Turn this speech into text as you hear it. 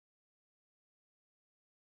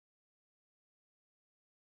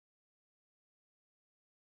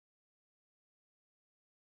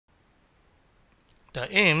The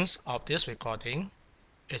aims of this recording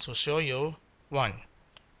is to show you 1.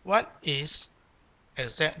 What is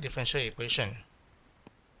exact differential equation?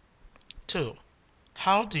 2.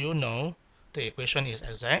 How do you know the equation is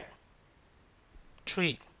exact?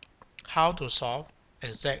 3. How to solve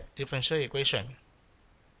exact differential equation?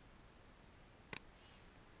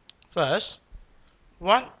 First,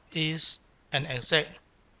 what is an exact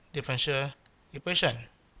differential equation?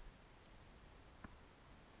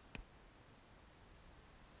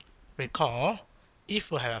 Recall, if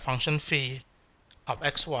you have a function phi of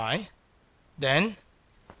xy, then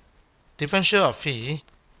differential of phi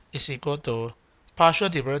is equal to partial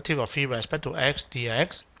derivative of phi with respect to x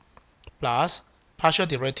dx plus partial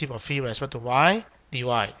derivative of phi with respect to y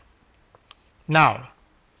dy. Now,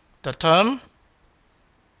 the term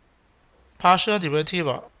partial derivative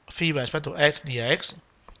of phi with respect to x dx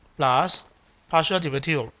plus partial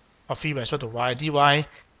derivative of phi with respect to y dy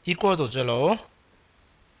equal to 0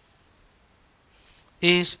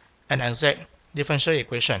 is an exact differential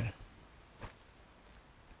equation.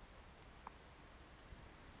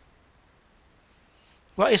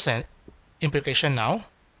 What is an implication now?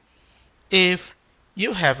 If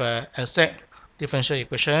you have an exact differential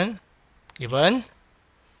equation given,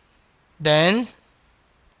 then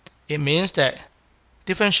it means that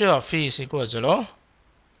differential of phi is equal to 0.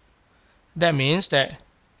 That means that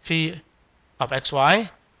phi of xy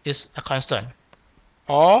is a constant.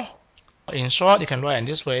 Or, in short, you can write in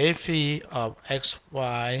this way: phi of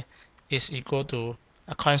xy is equal to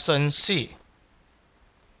a constant c.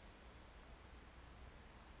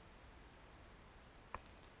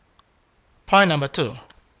 Point number 2.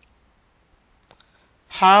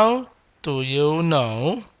 How do you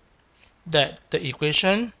know that the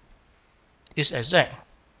equation is exact?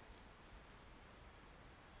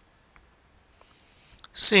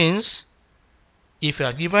 Since if you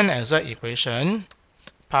are given an exact equation,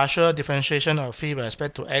 partial differentiation of phi with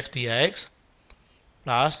respect to x dx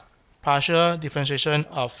plus partial differentiation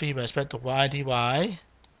of phi with respect to y dy.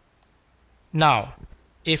 Now,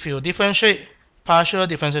 if you differentiate partial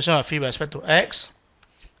differentiation of phi with respect to x,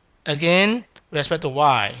 again with respect to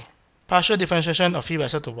y, partial differentiation of phi with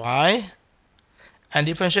respect to y, and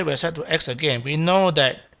differentiate with respect to x again, we know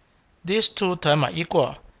that these two terms are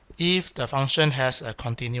equal if the function has a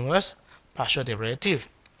continuous partial derivative.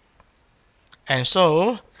 And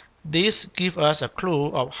so, this gives us a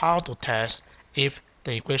clue of how to test if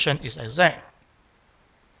the equation is exact.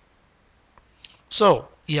 So,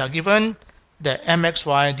 you are given that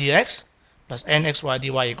mxy dx plus nxy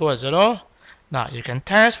dy equals 0. Now, you can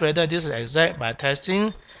test whether this is exact by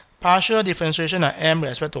testing partial differentiation of m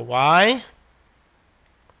with respect to y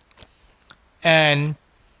and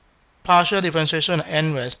partial differentiation of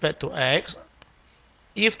n with respect to x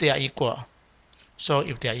if they are equal. So,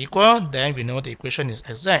 if they are equal, then we know the equation is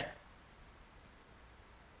exact.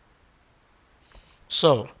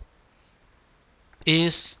 So,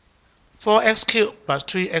 is 4x cubed plus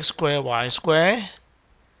 3x squared y squared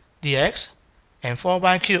dx and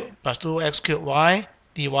 4y cubed plus 2x cubed y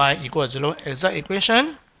dy equals 0 exact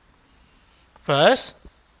equation? First,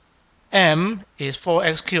 m is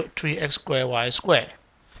 4x cubed 3x squared y squared.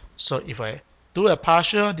 So if I do a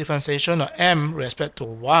partial differentiation of m with respect to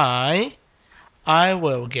y, I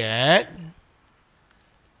will get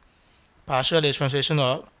partial differentiation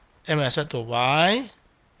of m with respect to y,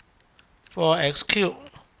 4x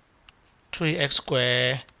cubed 3x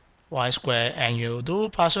squared y squared, and you do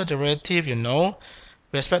partial derivative, you know,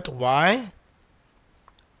 with respect to y,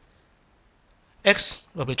 x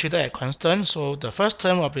will be treated as constant, so the first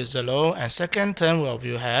term will be 0, and second term will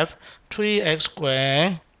you have 3x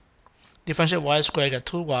squared, differentiate y squared, get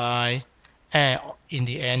 2y, and in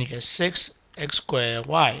the end you get 6x squared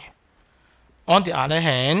y. On the other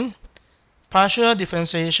hand, partial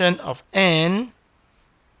differentiation of n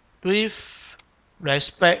with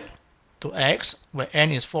respect to x, where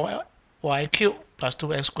n is 4y cubed plus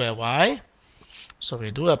 2x squared y. So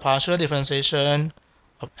we do a partial differentiation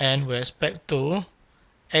of n with respect to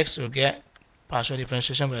x, will get partial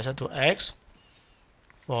differentiation with respect to x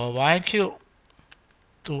for y cubed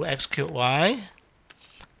 2x cubed y.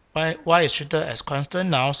 Y is treated as constant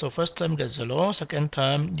now, so first term gets 0, second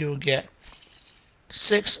term you get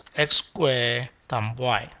 6x squared times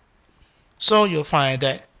y. So you find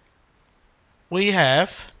that we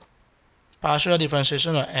have partial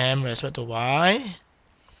differentiation of m with respect to y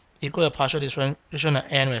equal to partial differentiation of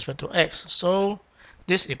n with respect to x. So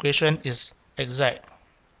this equation is exact.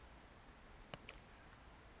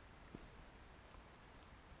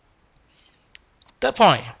 Third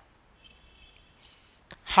point.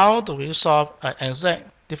 How do we solve an exact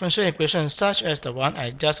differential equation such as the one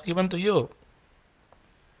I just given to you?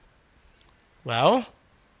 Well,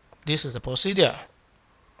 this is the procedure.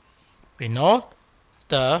 We know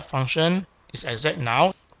the function is exact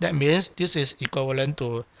now. That means this is equivalent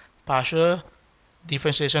to partial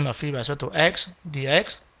differentiation of phi with respect to x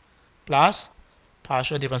dx plus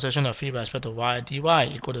partial differentiation of phi with respect to y dy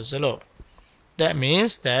equal to 0. That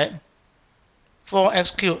means that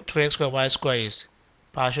 4x cubed 3x squared y squared is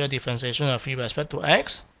partial differentiation of phi with respect to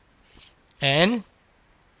x, and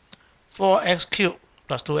 4x cubed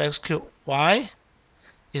plus 2x cubed y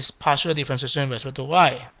is partial differentiation with respect to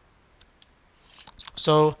y.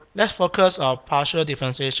 So let's focus on partial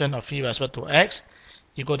differentiation of phi with respect to x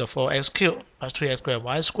equal to 4x cubed plus 3x squared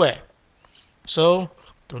y squared. So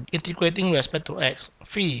to integrating with respect to x,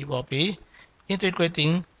 phi will be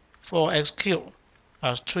integrating 4x cubed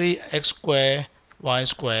plus 3x squared y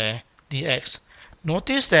squared dx.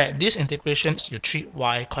 Notice that this integration you treat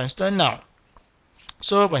y constant now.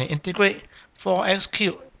 So when you integrate 4x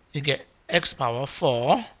cubed, you get x power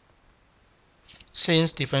 4.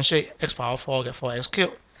 Since differentiate x power 4, get 4x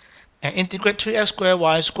cubed. And integrate 3x squared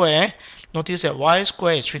y squared. Notice that y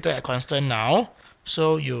squared is treated as constant now.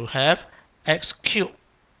 So you have x cubed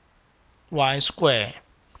y squared.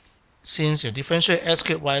 Since you differentiate x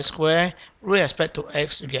cubed y squared with respect to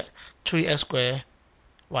x, you get 3x squared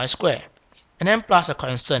y squared. And then plus a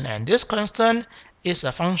constant. And this constant is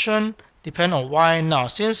a function depend on y now.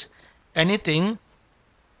 Since anything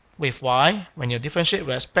with y, when you differentiate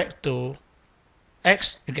with respect to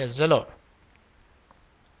x, you get 0.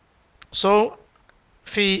 So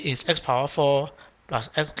phi is x power 4 plus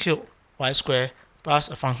x cubed y squared plus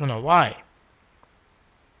a function of y.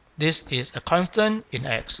 This is a constant in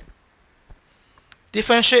x.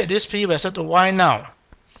 Differentiate this phi with respect to y now.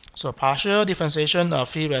 So partial differentiation of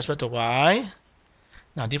phi with respect to y.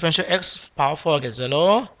 Now differentiate x power 4 get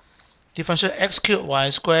 0. Differentiate x cubed y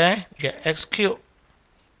squared, you get x cubed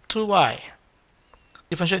 2y.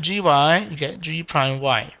 Differentiate gy, you get g prime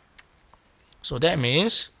y. So that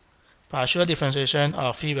means partial differentiation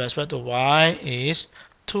of phi with respect to y is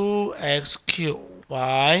 2x cubed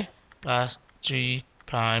y plus g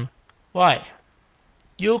prime y.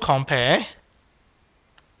 You compare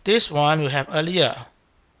this one we have earlier.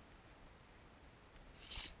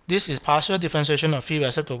 This is partial differentiation of phi with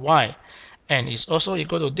respect to y, and is also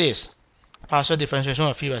equal to this partial differentiation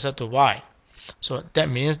of phi with respect to y. So that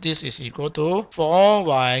means this is equal to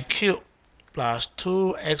 4y cubed plus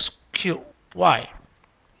 2x cubed y.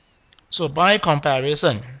 So by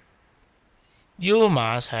comparison, you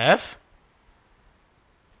must have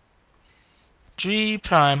g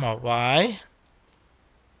prime of y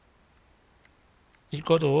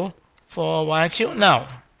equal to 4y cubed now.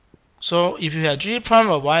 So if you have g prime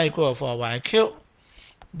of y equal to 4y cubed,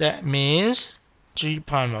 that means g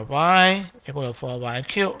prime of y equal to 4y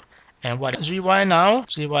cubed. And what is gy now?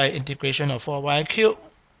 Gy integration of 4y cubed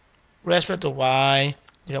with respect to y,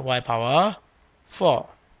 you get y power 4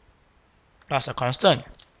 plus a constant.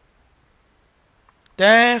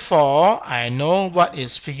 Therefore, I know what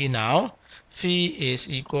is phi now. Phi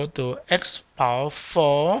is equal to x power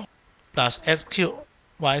 4 plus x cubed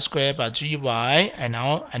y squared plus gy, and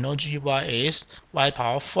now I know gy is y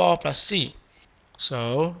power 4 plus c.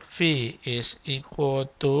 So phi is equal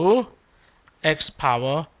to x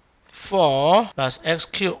power 4 plus x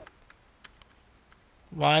cubed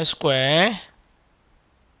y squared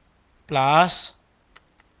plus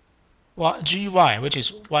gy, which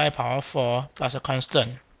is y power 4 plus a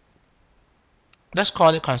constant. Let's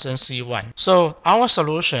call it constant c1. So our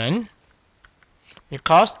solution,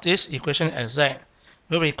 because this equation is exact,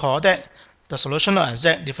 we recall that the solution of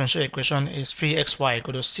exact differential equation is phi xy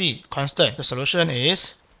equal to c, constant. The solution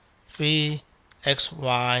is phi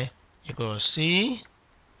xy equal to c,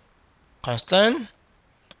 constant,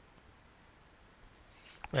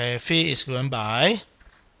 where phi is given by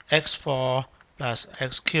x4 plus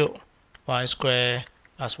x cubed y squared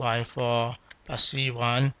plus y4 plus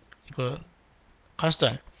c1 equal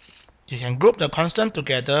constant. You can group the constant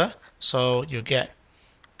together, so you get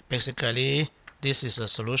basically this is a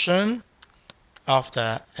solution of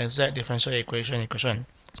the exact differential equation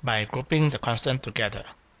by grouping the constant together.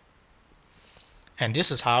 And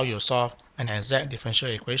this is how you solve an exact differential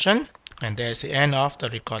equation. And that is the end of the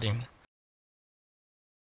recording.